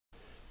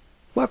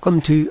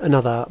Welcome to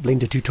another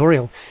Blender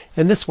tutorial.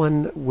 In this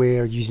one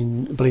we're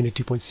using Blender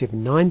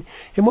 2.79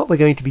 and what we're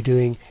going to be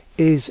doing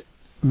is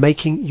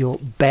making your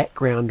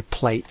background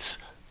plates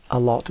a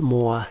lot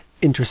more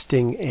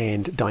interesting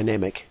and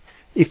dynamic.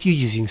 If you're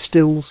using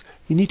stills,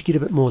 you need to get a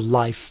bit more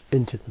life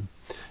into them.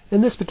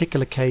 In this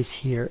particular case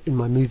here in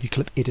my movie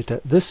clip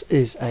editor, this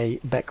is a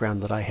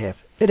background that I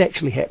have. It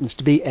actually happens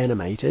to be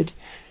animated.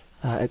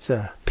 It's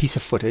a piece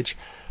of footage,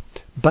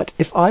 but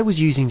if I was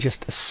using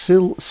just a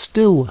still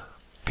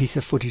piece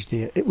of footage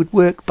there, it would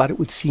work, but it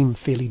would seem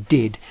fairly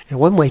dead. Now,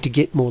 one way to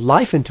get more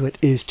life into it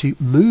is to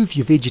move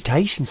your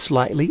vegetation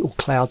slightly, or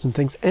clouds and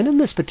things, and in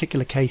this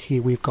particular case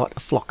here we've got a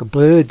flock of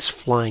birds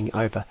flying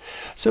over,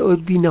 so it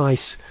would be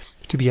nice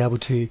to be able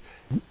to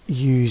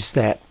use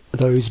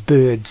those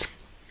birds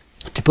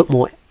to put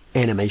more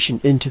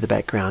animation into the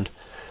background.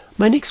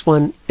 My next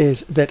one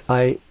is that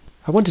I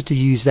wanted to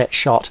use that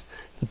shot,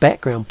 the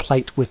background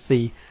plate with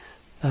the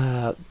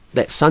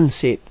that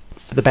sunset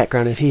for the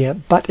background of here,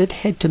 but it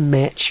had to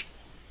match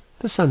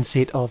the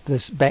sunset of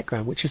this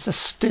background, which is a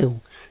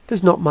still.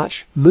 There's not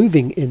much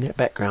moving in that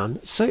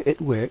background, so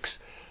it works,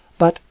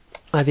 but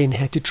I then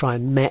had to try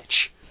and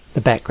match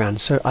the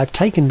background. So I've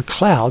taken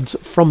clouds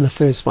from the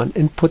first one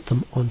and put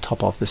them on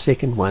top of the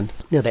second one.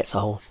 Now that's a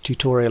whole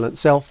tutorial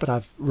itself, but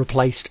I've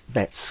replaced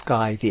that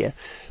sky there.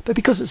 But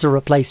because it's a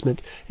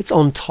replacement, it's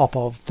on top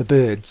of the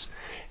birds,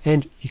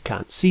 and you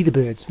can't see the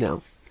birds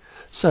now.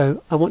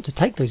 So I want to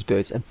take those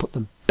birds and put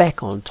them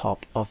back on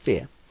top of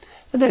there.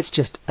 And that's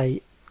just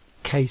a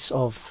case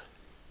of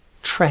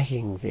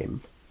tracking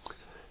them.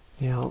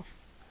 Now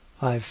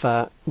I've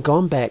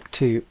gone back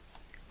to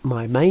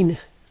my main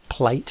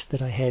plate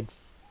that I had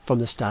from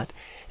the start,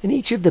 and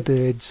each of the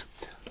birds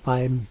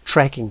I'm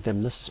tracking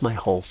them. This is my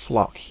whole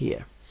flock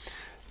here.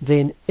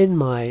 Then in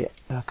my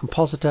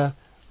compositor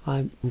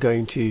I'm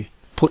going to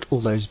put all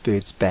those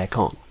birds back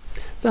on.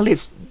 Now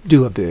let's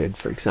do a bird,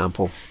 for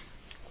example.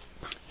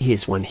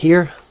 Here's one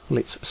here.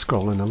 Let's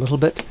scroll in a little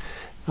bit.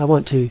 I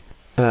want to,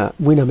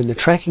 when I'm in the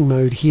tracking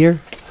mode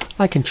here,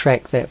 I can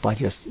track that by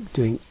just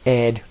doing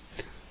add.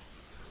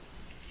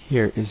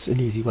 Here is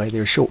an easy way.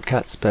 There are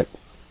shortcuts, but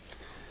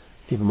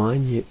never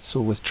mind, it's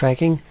all with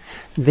tracking.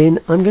 Then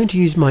I'm going to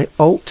use my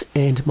Alt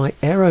and my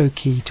arrow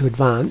key to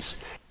advance,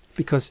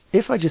 because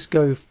if I just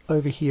go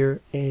over here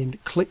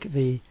and click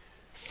the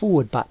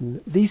forward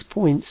button, these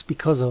points,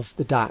 because of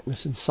the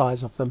darkness and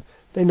size of them,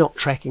 they're not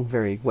tracking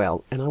very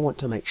well, and I want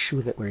to make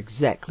sure that we're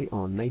exactly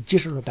on. They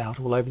jitter about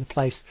all over the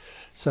place,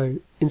 so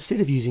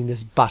instead of using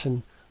this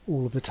button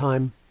all of the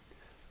time,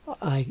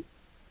 and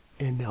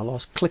now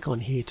I'll click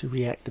on here to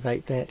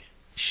reactivate that,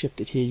 shift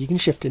it here. You can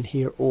shift in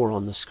here or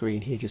on the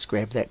screen here, just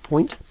grab that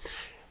point,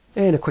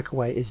 and a quicker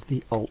way is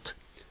the Alt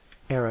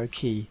arrow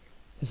key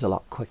is a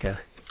lot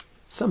quicker.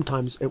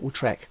 Sometimes it will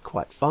track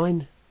quite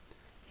fine,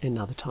 and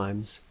other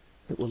times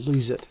it will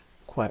lose it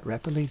quite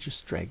rapidly.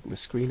 Just drag the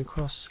screen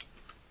across.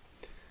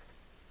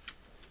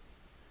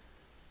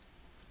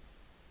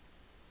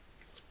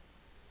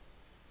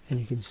 And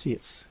you can see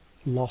it's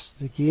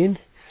lost it again.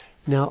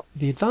 Now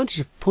the advantage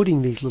of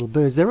putting these little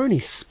birds, they're only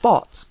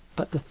spots,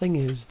 but the thing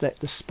is that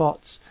the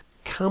spots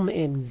come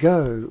and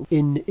go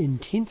in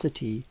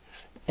intensity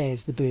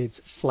as the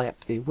birds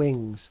flap their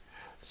wings.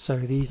 So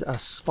these are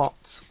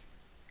spots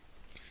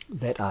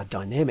that are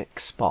dynamic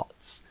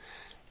spots.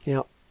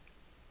 Now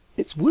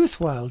it's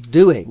worthwhile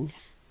doing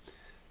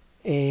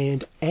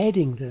and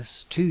adding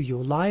this to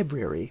your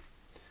library,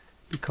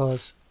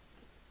 because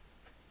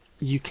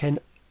you can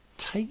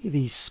take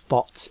these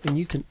spots and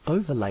you can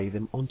overlay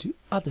them onto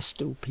other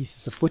still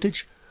pieces of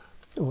footage,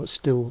 or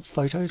still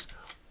photos,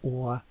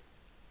 or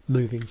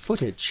moving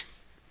footage.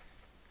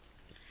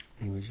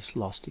 And we just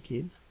lost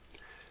again.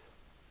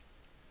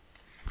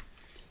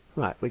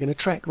 Right, we're going to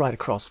track right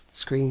across the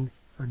screen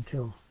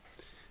until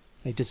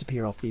they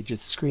disappear off the edge of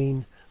the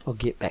screen. I'll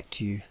get back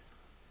to you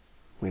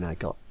when I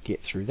get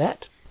through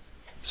that.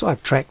 So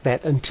I've tracked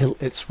that until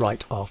it's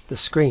right off the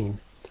screen.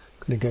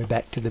 I'm going to go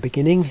back to the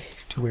beginning,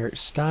 to where it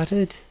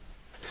started.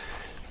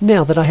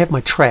 Now that I have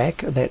my track,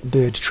 that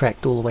bird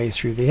tracked all the way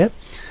through there,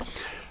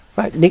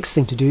 right, next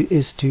thing to do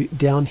is to,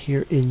 down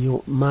here in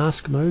your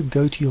mask mode,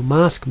 go to your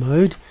mask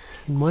mode.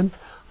 In one,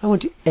 I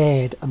want to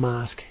add a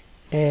mask.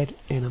 Add,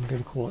 and I'm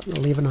going to call it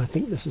 11. I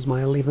think this is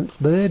my 11th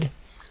bird.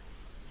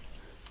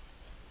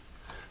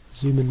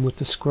 Zoom in with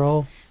the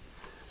scroll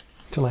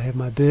till I have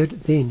my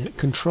bird. Then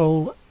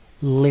control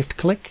left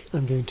click.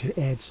 I'm going to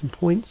add some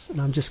points,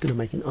 and I'm just going to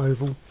make an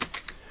oval.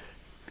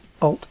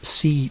 Alt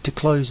C to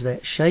close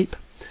that shape.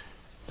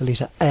 The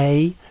letter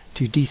A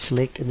to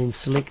deselect, and then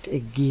select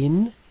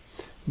again.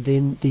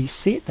 Then the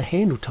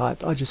handle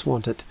type, I just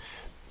want it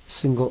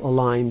single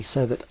aligned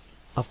so that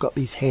I've got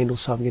these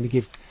handles, so I'm going to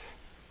give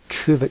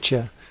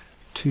curvature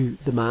to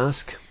the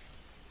mask.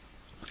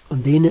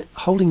 And then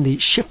holding the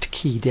shift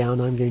key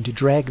down, I'm going to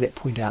drag that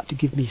point out to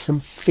give me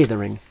some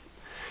feathering.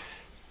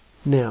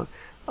 Now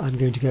I'm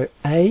going to go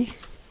A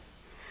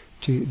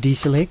to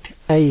deselect,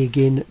 A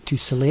again to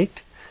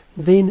select,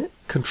 then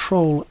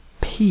control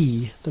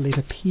P, the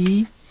letter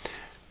P,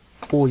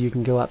 or you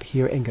can go up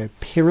here and go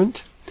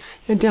parent,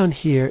 And down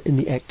here in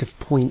the active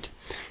point,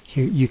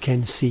 here you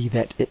can see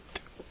that it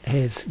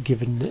has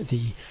given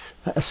the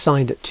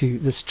assigned it to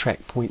this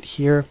track point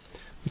here,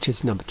 which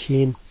is number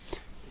 10,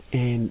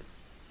 and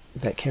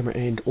that camera,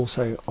 and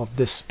also of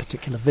this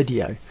particular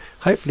video.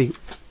 Hopefully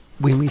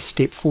when we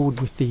step forward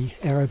with the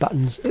arrow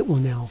buttons, it will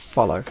now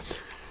follow.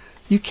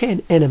 You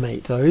can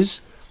animate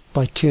those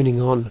by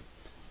turning on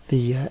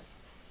the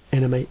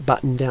animate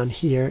button down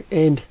here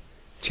and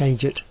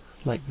change it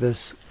like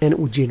this, and it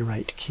will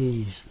generate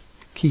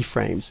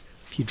keyframes.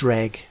 If you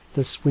drag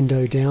this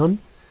window down,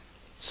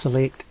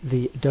 select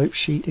the dope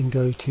sheet and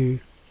go to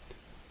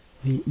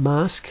the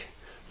mask,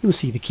 you'll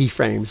see the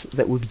keyframes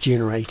that will be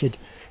generated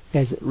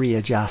as it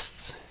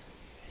readjusts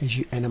as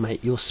you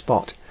animate your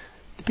spot,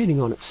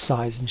 depending on its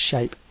size and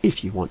shape,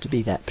 if you want to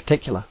be that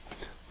particular.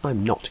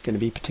 I'm not going to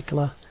be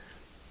particular.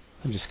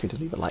 I'm just going to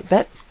leave it like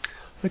that.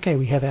 Okay,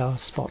 we have our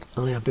spot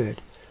on our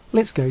bird.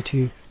 Let's go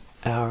to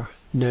our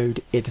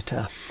node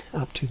editor,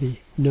 up to the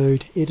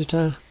node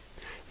editor,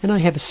 and I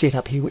have a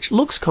setup here which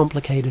looks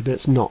complicated, but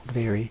it's not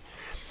very.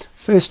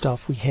 First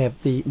off, we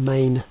have the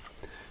main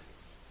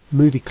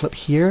movie clip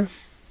here,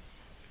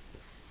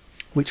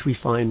 which we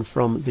find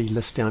from the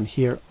list down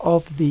here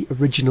of the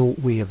original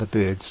Where the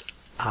Birds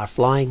Are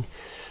Flying.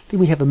 Then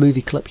we have a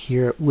movie clip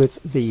here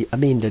with the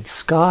amended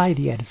sky,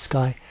 the added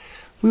sky.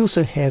 We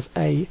also have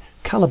a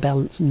color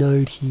balance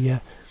node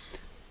here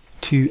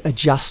to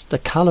adjust the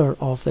color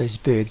of those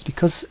birds,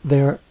 because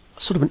they're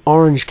sort of an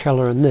orange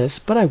color in this,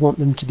 but I want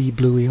them to be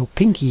bluey or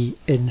pinky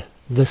in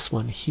this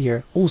one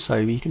here. Also,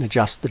 you can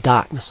adjust the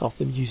darkness of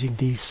them using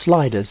these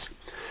sliders.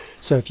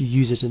 So if you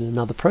use it in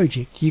another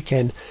project, you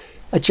can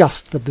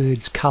adjust the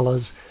bird's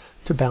colors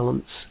to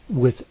balance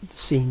with the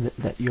scene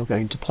that you're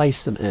going to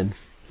place them in.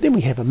 Then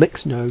we have a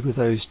mix node with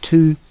those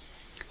two,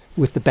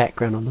 with the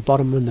background on the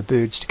bottom and the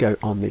birds to go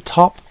on the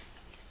top.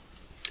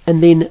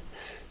 And then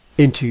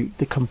into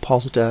the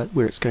compositor,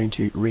 where it's going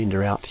to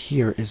render out.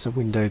 Here is a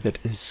window that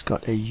has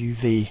got a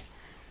UV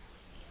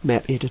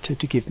map editor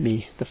to give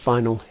me the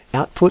final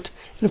output,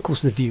 and of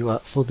course the viewer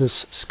for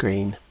this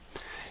screen.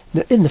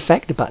 Now in the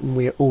factor button,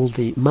 where all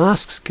the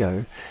masks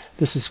go,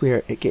 this is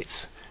where it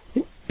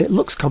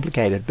looks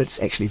complicated, but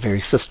it's actually very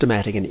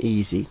systematic and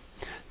easy.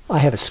 I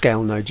have a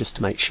scale node just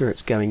to make sure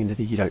it's going into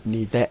the, you don't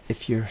need that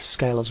if your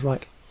scale is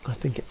right. I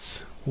think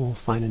it's all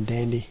fine and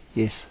dandy.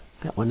 Yes,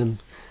 that one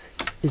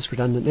is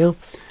redundant now.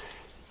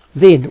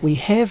 Then we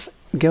have,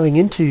 going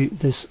into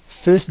this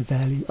first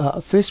value,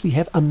 first we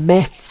have a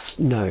maths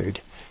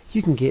node.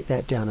 You can get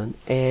that down in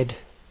add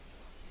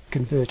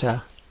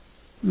converter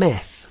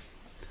math.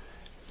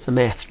 It's a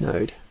math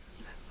node.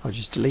 I'll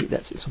just delete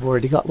that since I've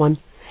already got one,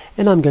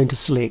 and I'm going to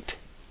select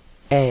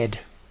add,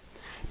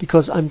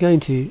 because I'm going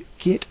to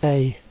get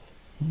a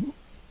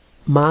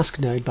mask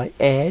node by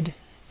add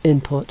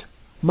input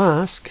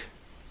mask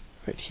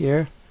right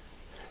here,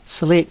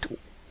 select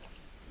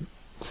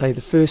say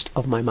the first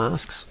of my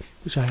masks,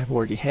 which I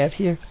already have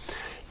here,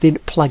 then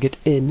plug it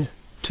in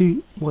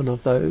to one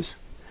of those,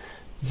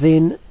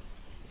 then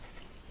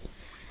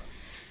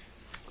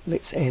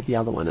let's add the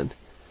other one in,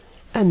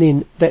 and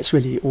then that's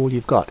really all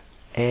you've got.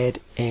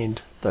 Add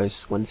and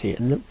those ones here,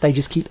 and they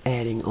just keep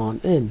adding on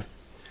in.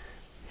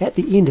 At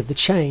the end of the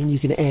chain you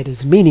can add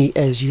as many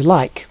as you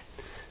like.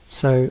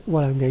 So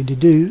what I'm going to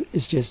do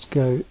is just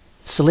go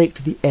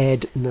select the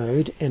add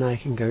node, and I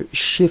can go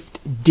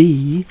Shift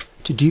D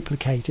to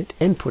duplicate it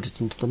and put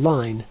it into the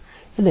line,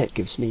 and that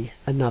gives me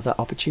another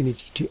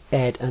opportunity to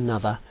add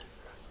another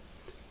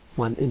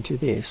one into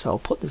there. So I'll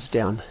put this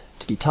down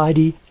to be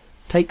tidy,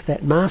 take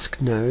that mask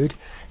node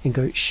and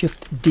go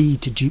Shift D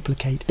to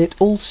duplicate it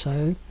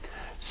also,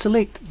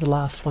 select the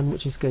last one,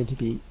 which is going to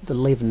be the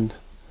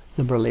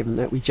number 11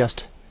 that we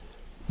just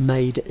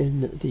made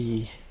in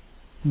the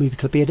movie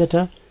clip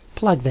editor,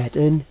 plug that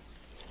in,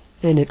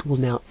 and it will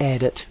now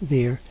add it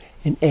there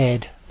and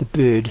add the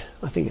bird,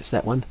 I think it's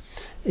that one,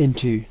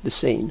 into the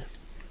scene.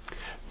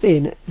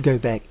 Then go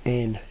back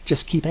and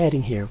just keep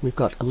adding here. We've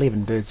got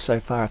 11 birds so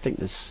far. I think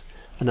there's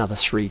another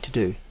 3 to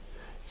do.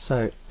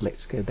 So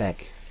let's go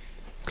back,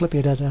 clip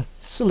editor,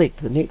 select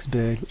the next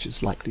bird, which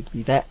is likely to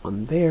be that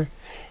one there,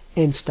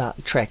 and start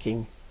the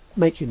tracking,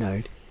 make your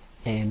node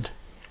and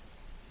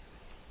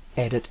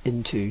add it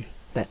into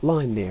that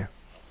line there.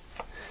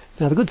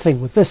 Now the good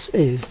thing with this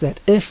is that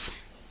if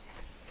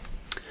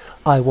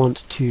I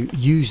want to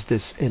use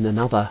this in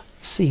another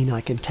scene,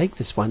 I can take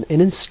this one,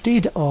 and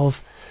instead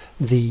of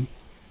the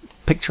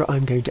picture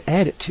I'm going to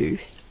add it to,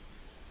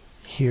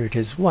 here it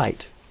is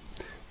white.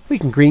 We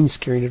can green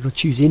screen it or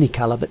choose any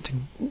color, but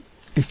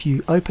if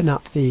you open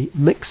up the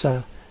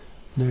mixer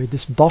node,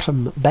 this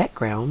bottom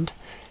background,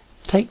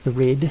 take the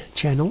red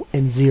channel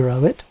and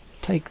zero it,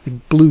 take the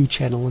blue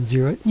channel and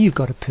zero it, and you've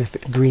got a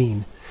perfect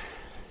green.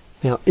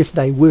 Now if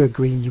they were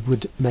green you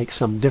would make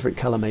some different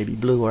color, maybe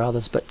blue or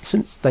others, but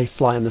since they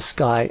fly in the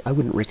sky I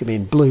wouldn't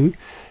recommend blue,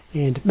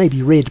 and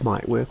maybe red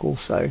might work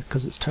also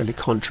because it's totally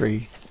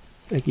contrary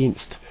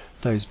against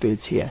those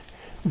birds here.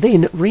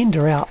 Then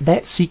render out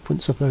that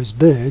sequence of those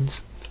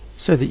birds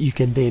so that you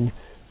can then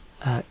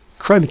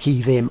chroma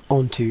key them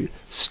onto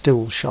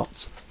still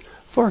shots.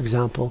 For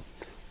example,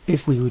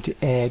 if we were to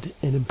add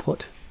an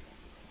input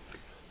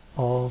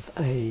of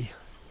an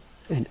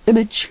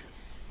image,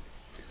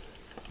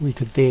 we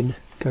could then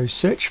go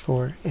search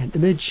for an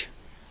image,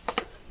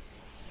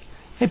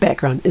 a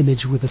background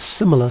image with a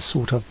similar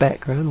sort of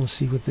background. We'll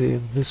see whether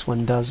this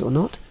one does or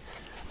not.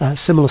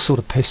 Similar sort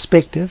of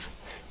perspective,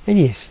 and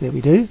yes, there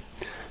we do.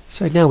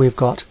 So now we've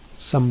got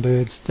some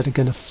birds that are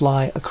going to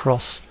fly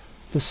across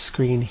the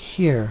screen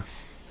here,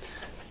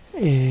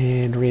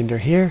 and render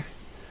here.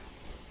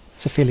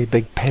 It's a fairly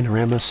big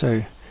panorama,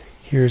 so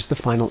here's the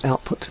final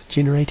output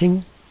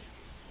generating,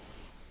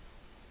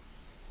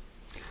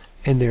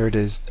 and there it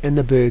is, and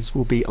the birds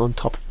will be on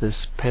top of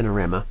this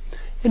panorama.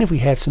 And if we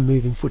have some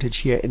moving footage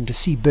here, and to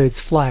see birds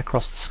fly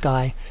across the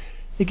sky,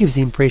 it gives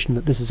the impression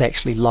that this is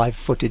actually live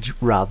footage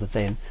rather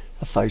than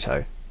a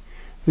photo.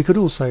 We could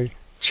also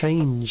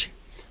change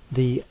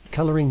the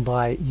coloring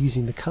by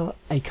using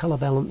a color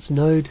balance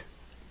node.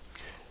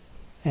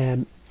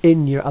 In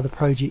your other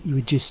project, you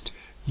would just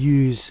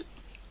use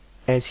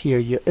as here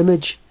your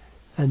image,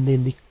 and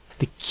then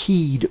the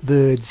keyed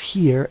birds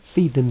here,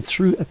 feed them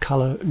through a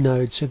color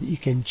node so that you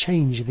can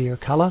change their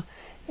color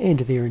and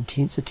their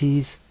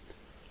intensities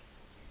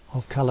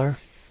of color,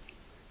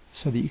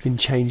 so that you can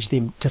change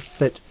them to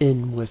fit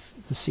in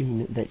with the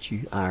scene that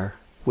you are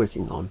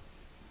working on.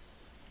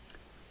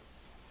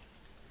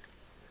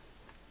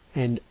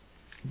 And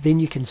then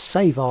you can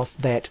save off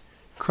that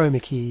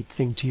chroma key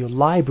thing to your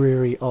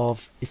library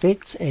of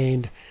effects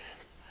and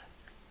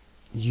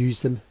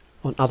use them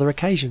on other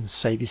occasions.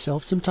 Save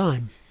yourself some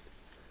time.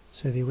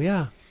 So there we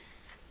are.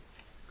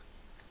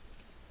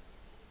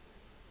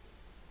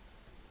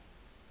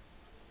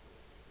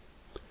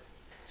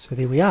 So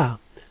there we are,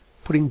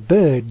 putting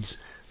birds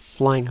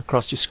flying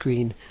across your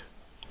screen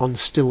on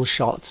still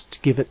shots to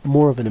give it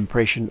more of an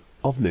impression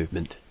of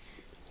movement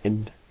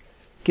and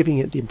giving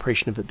it the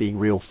impression of it being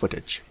real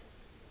footage.